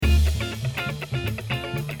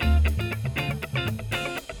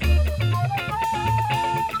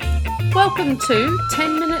Welcome to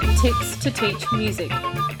 10-Minute Tips to Teach Music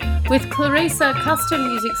with Clarissa Custom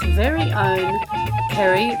Music's very own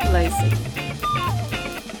Kerry Lacey.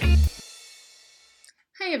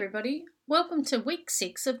 Hey everybody, welcome to week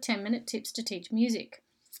 6 of 10-Minute Tips to Teach Music.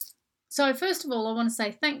 So first of all, I want to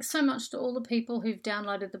say thanks so much to all the people who've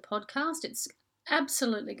downloaded the podcast. It's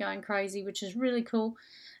absolutely going crazy, which is really cool.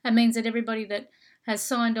 It means that everybody that has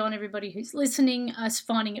signed on, everybody who's listening is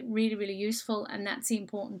finding it really, really useful, and that's the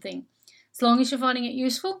important thing. As long as you're finding it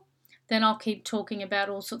useful, then I'll keep talking about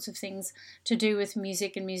all sorts of things to do with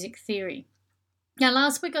music and music theory. Now,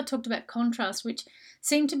 last week I talked about contrast, which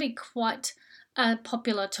seemed to be quite a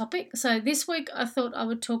popular topic. So this week I thought I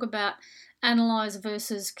would talk about analyze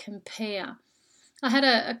versus compare. I had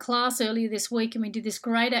a class earlier this week and we did this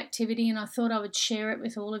great activity, and I thought I would share it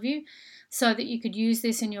with all of you so that you could use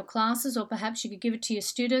this in your classes, or perhaps you could give it to your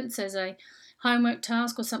students as a homework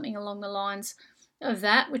task or something along the lines of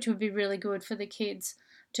that, which would be really good for the kids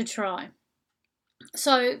to try.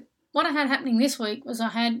 So what I had happening this week was I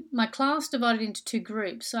had my class divided into two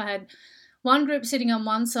groups. So I had one group sitting on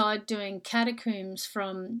one side doing Catacombs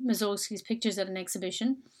from Mussorgsky's Pictures at an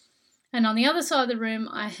Exhibition, and on the other side of the room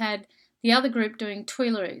I had the other group doing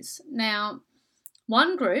Tuileries. Now,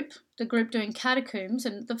 one group, the group doing Catacombs,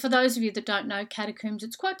 and for those of you that don't know Catacombs,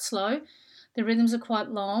 it's quite slow, the rhythms are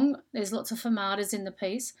quite long, there's lots of fermatas in the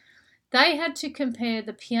piece. They had to compare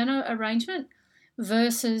the piano arrangement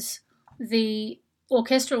versus the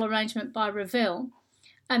orchestral arrangement by Ravel.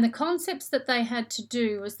 And the concepts that they had to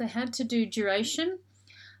do was they had to do duration,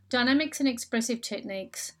 dynamics and expressive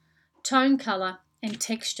techniques, tone, colour, and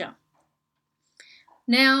texture.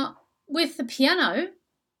 Now, with the piano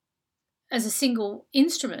as a single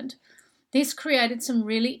instrument, this created some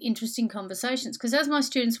really interesting conversations, because as my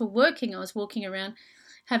students were working, I was walking around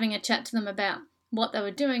having a chat to them about what they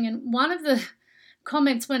were doing, and one of the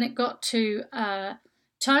comments when it got to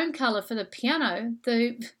tone colour for the piano,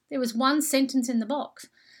 there was one sentence in the box,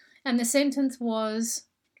 and the sentence was,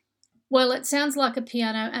 well, it sounds like a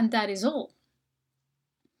piano and that is all.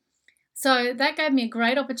 So that gave me a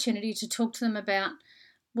great opportunity to talk to them about,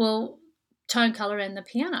 well, tone colour and the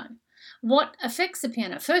piano. What affects the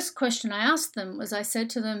piano? First question I asked them was, I said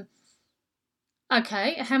to them,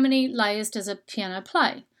 okay, how many layers does a piano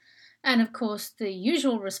play? And of course, the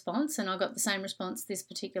usual response, and I got the same response this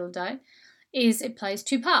particular day, is it plays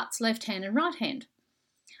two parts, left hand and right hand.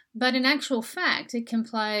 But in actual fact, it can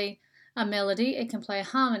play a melody, it can play a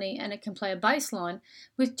harmony, and it can play a bass line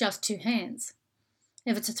with just two hands.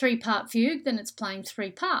 If it's a 3-part fugue, then it's playing 3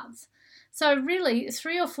 parts. So really,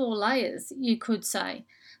 3 or 4 layers, you could say,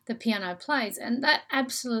 the piano plays, and that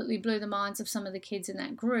absolutely blew the minds of some of the kids in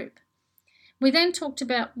that group. We then talked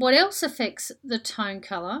about what else affects the tone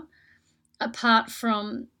colour, apart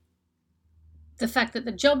from the fact that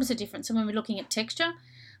the jobs are different. So when we're looking at texture,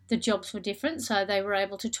 the jobs were different. So they were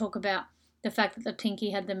able to talk about the fact that the pinky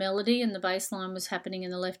had the melody and the bass line was happening in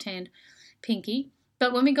the left-hand pinky.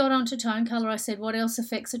 But when we got onto tone colour, I said, what else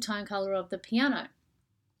affects the tone colour of the piano?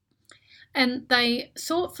 And they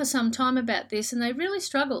thought for some time about this, and they really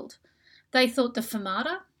struggled. They thought the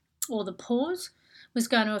fermata, or the pause, was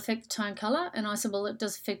going to affect the tone colour, and I said, well, it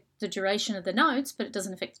does affect the duration of the notes, but it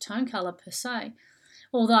doesn't affect the tone colour per se,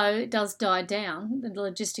 although it does die down, the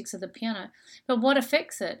logistics of the piano. But what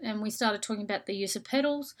affects it? And we started talking about the use of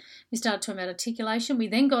pedals, we started talking about articulation, we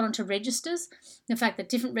then got onto registers, the fact that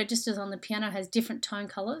different registers on the piano has different tone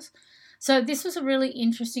colours. So this was a really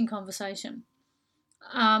interesting conversation.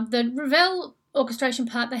 The Ravel orchestration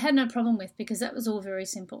part they had no problem with, because that was all very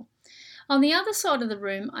simple. On the other side of the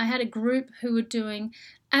room, I had a group who were doing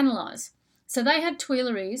analyze. So they had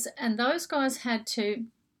Tuileries, and those guys had to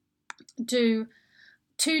do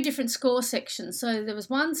 2 different score sections. So there was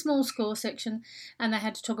one small score section, and they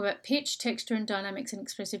had to talk about pitch, texture, and dynamics and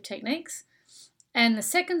expressive techniques. And the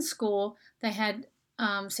second score, they had,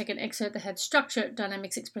 second excerpt, they had structure,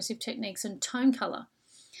 dynamics, expressive techniques, and tone colour.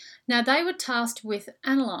 Now, they were tasked with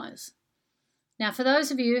analyze. Now, for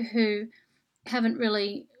those of you who haven't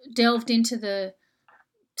really delved into the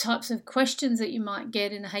types of questions that you might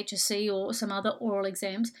get in the HSC or some other oral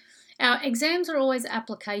exams, our exams are always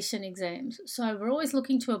application exams. So we're always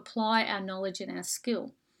looking to apply our knowledge and our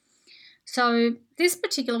skill. So this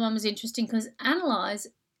particular one was interesting because analyze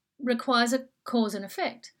requires a cause and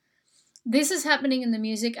effect. This is happening in the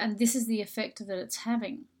music, and this is the effect that it's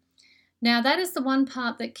having. Now, that is the one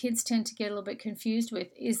part that kids tend to get a little bit confused with,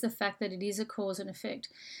 is the fact that it is a cause and effect.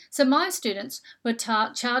 So my students were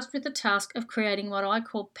charged with the task of creating what I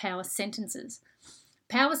call power sentences.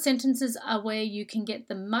 Power sentences are where you can get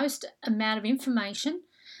the most amount of information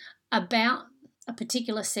about a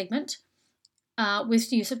particular segment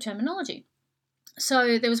with use of terminology.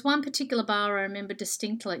 So there was one particular bar I remember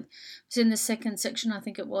distinctly. It was in the second section, I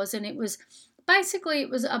think it was, and it was basically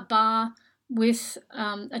a bar with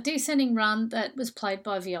a descending run that was played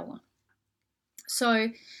by viola. So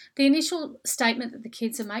the initial statement that the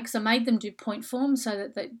kids are making, so I made them do point form so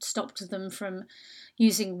that that stopped them from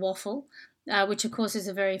using waffle, which of course is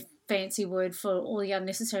a very fancy word for all the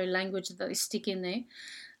unnecessary language that they stick in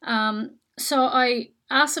there. So I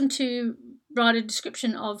asked them to write a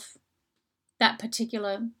description of that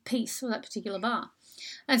particular piece or that particular bar.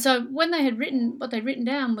 And so when they had written, what they'd written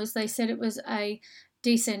down was they said it was a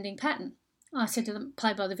descending pattern. I said to them,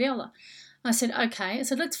 play by the viola. I said, okay. I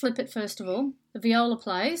said, let's flip it first of all. The viola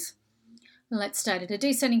plays. And let's state it. A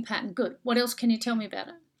descending pattern. Good. What else can you tell me about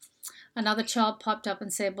it? Another child piped up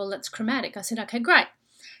and said, well, that's chromatic. I said, okay, great.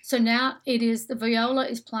 So now the viola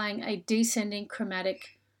is playing a descending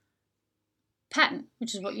chromatic pattern,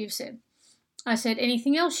 which is what you've said. I said,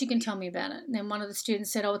 anything else you can tell me about it? And then one of the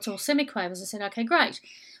students said, oh, it's all semiquavers. I said, okay, great.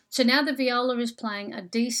 So now the viola is playing a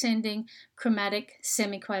descending chromatic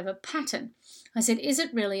semiquaver pattern. I said, is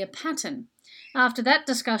it really a pattern? After that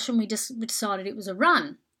discussion, we just decided it was a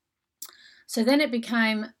run. So then it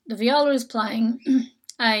became the viola is playing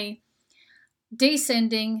a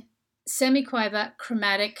descending semiquaver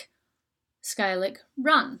chromatic scalic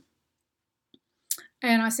run.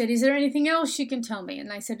 And I said, is there anything else you can tell me? And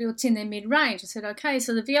they said, well, it's in their mid-range. I said, okay,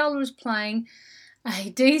 so the viola is playing a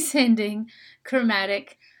descending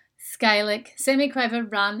chromatic scalic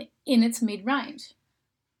semiquaver run in its mid-range.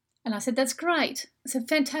 And I said, that's great. It's a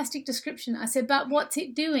fantastic description. I said, but what's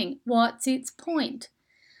it doing? What's its point?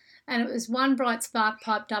 And it was one bright spark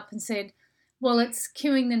piped up and said, well, it's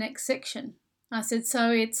cueing the next section. I said, so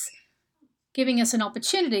it's giving us an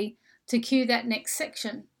opportunity to cue that next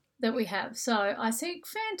section that we have. So I said,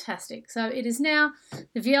 fantastic. So it is now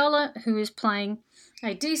the viola who is playing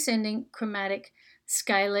a descending chromatic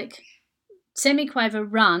scalic semiquaver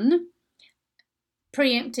run,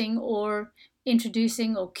 preempting or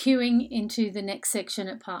introducing or cueing into the next section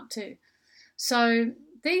at part 2. So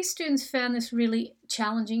these students found this really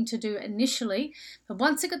challenging to do initially, but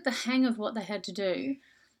once they got the hang of what they had to do,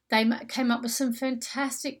 they came up with some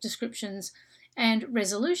fantastic descriptions and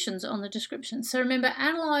resolutions on the description. So remember,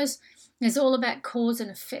 analyze is all about cause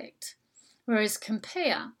and effect, whereas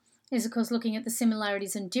compare is, of course, looking at the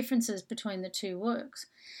similarities and differences between the two works.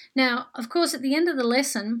 Now, of course, at the end of the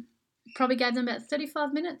lesson, probably gave them about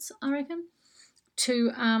 35 minutes, I reckon,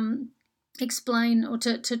 to explain or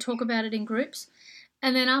to talk about it in groups.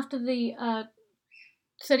 And then after the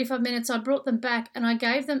 35 minutes, I brought them back and I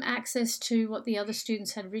gave them access to what the other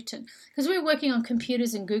students had written, because we were working on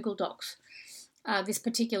computers and Google Docs this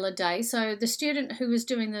particular day. So the student who was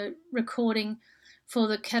doing the recording for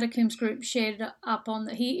the Catacombs group shared it up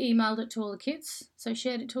he emailed it to all the kids, so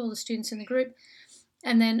shared it to all the students in the group.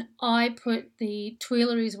 And then I put the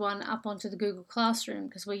Tuileries one up onto the Google Classroom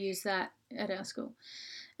because we use that at our school.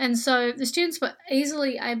 And so the students were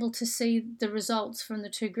easily able to see the results from the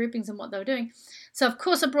two groupings and what they were doing. So, of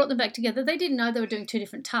course, I brought them back together. They didn't know they were doing two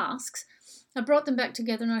different tasks. I brought them back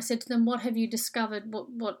together and I said to them, what have you discovered?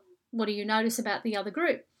 What do you notice about the other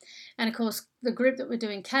group? And, of course, the group that were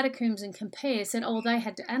doing Catacombs and Compare said, oh, they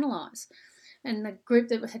had to analyse. And the group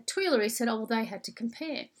that had Tuileries said, oh, well, they had to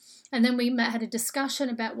compare. And then we had a discussion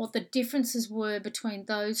about what the differences were between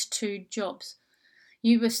those two jobs.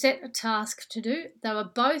 You were set a task to do. They were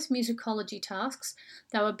both musicology tasks.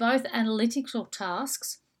 They were both analytical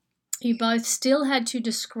tasks. You both still had to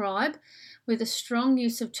describe with a strong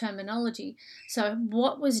use of terminology. So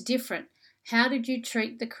what was different? How did you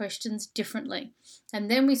treat the questions differently? And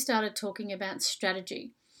then we started talking about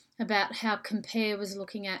strategy, about how Compare was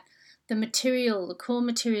looking at the material, the core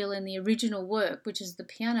material in the original work, which is the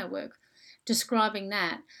piano work, describing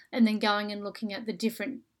that, and then going and looking at the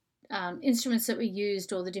different instruments that were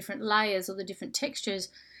used, or the different layers or the different textures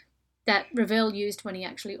that Ravel used when he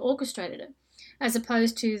actually orchestrated it, as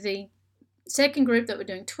opposed to the second group that were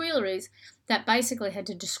doing Tuileries that basically had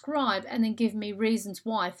to describe and then give me reasons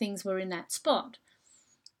why things were in that spot.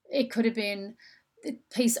 It could have been the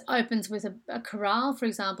piece opens with a chorale, for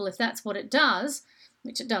example. If that's what it does,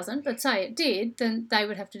 which it doesn't, but say it did, then they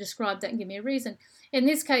would have to describe that and give me a reason. In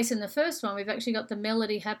this case, in the first one, we've actually got the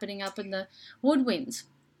melody happening up in the woodwinds.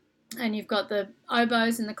 And you've got the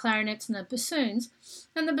oboes and the clarinets and the bassoons.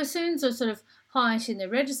 And the bassoons are sort of highest in the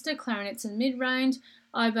register, clarinets in mid-range,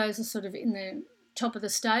 oboes are sort of in the top of the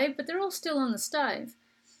stave, but they're all still on the stave,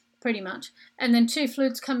 pretty much. And then two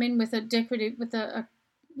flutes come in with a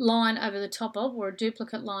line over the top of, or a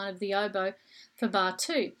duplicate line of the oboe for bar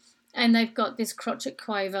 2. And they've got this crotchet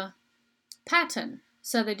quaver pattern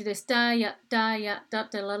So they do this da-ya, da-ya,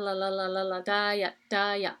 da-da-la-la-la-la-la, da-ya,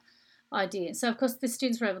 da-ya idea. So, of course, the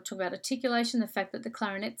students were able to talk about articulation, the fact that the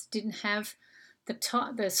clarinets didn't have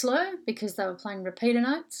the slur because they were playing repeater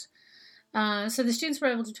notes. So the students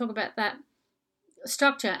were able to talk about that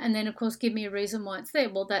structure and then, of course, give me a reason why it's there.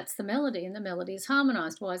 Well, that's the melody, and the melody is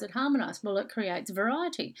harmonised. Why is it harmonised? Well, it creates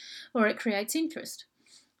variety or it creates interest.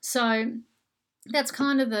 So that's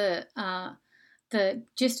kind of the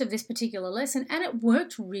gist of this particular lesson, and it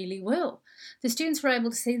worked really well. The students were able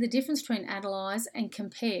to see the difference between analyse and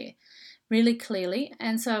compare really clearly,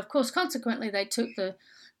 and so, of course, consequently, they took the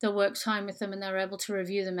works home with them and they were able to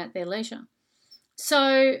review them at their leisure.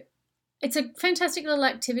 So it's a fantastic little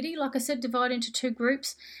activity. Like I said, divide into 2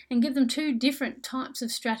 groups and give them 2 different types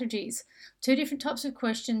of strategies, 2 different types of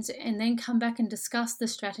questions, and then come back and discuss the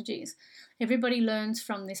strategies. Everybody learns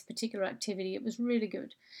from this particular activity. It was really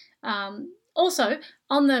good. Also,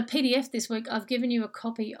 on the PDF this week, I've given you a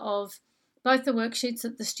copy of both the worksheets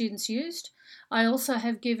that the students used. I also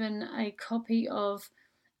have given a copy of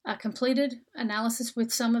a completed analysis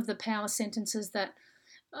with some of the power sentences that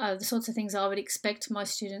the sorts of things I would expect my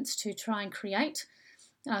students to try and create.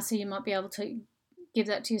 So you might be able to give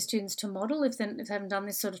that to your students to model if they haven't done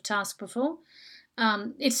this sort of task before.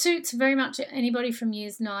 It suits very much anybody from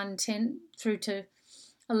years 9 and 10 through to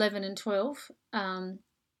 11 and 12. And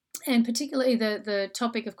particularly the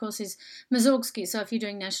topic, of course, is Mussorgsky. So if you're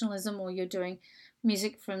doing nationalism or you're doing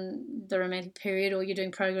music from the Romantic period or you're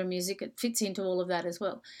doing program music, it fits into all of that as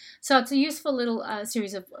well. So it's a useful little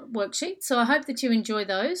series of worksheets. So I hope that you enjoy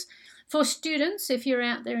those. For students, if you're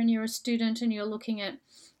out there and you're a student and you're looking at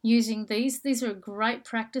using these are a great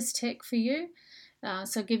practice tech for you.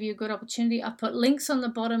 So give you a good opportunity. I've put links on the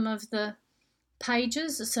bottom of the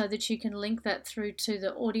pages so that you can link that through to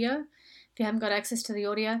the audio if you haven't got access to the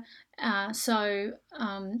audio.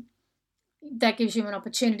 That gives you an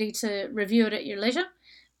opportunity to review it at your leisure.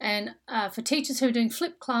 And for teachers who are doing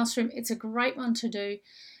flipped classroom, it's a great one to do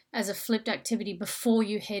as a flipped activity before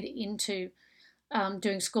you head into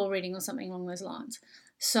doing score reading or something along those lines.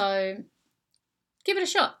 So give it a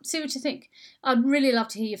shot. See what you think. I'd really love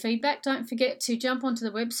to hear your feedback. Don't forget to jump onto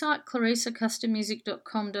the website,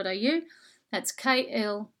 clarissacustommusic.com.au. That's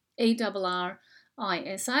KLERRISA,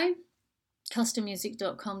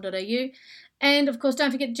 custommusic.com.au. And, of course,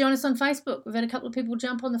 don't forget to join us on Facebook. We've had a couple of people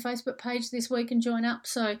jump on the Facebook page this week and join up.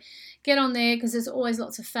 So get on there because there's always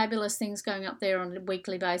lots of fabulous things going up there on a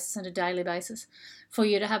weekly basis and a daily basis for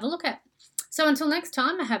you to have a look at. So until next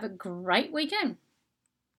time, have a great weekend.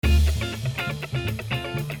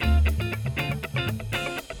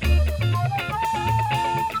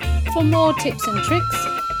 For more tips and tricks,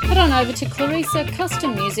 head on over to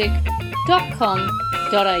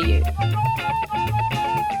clarissacustommusic.com.au.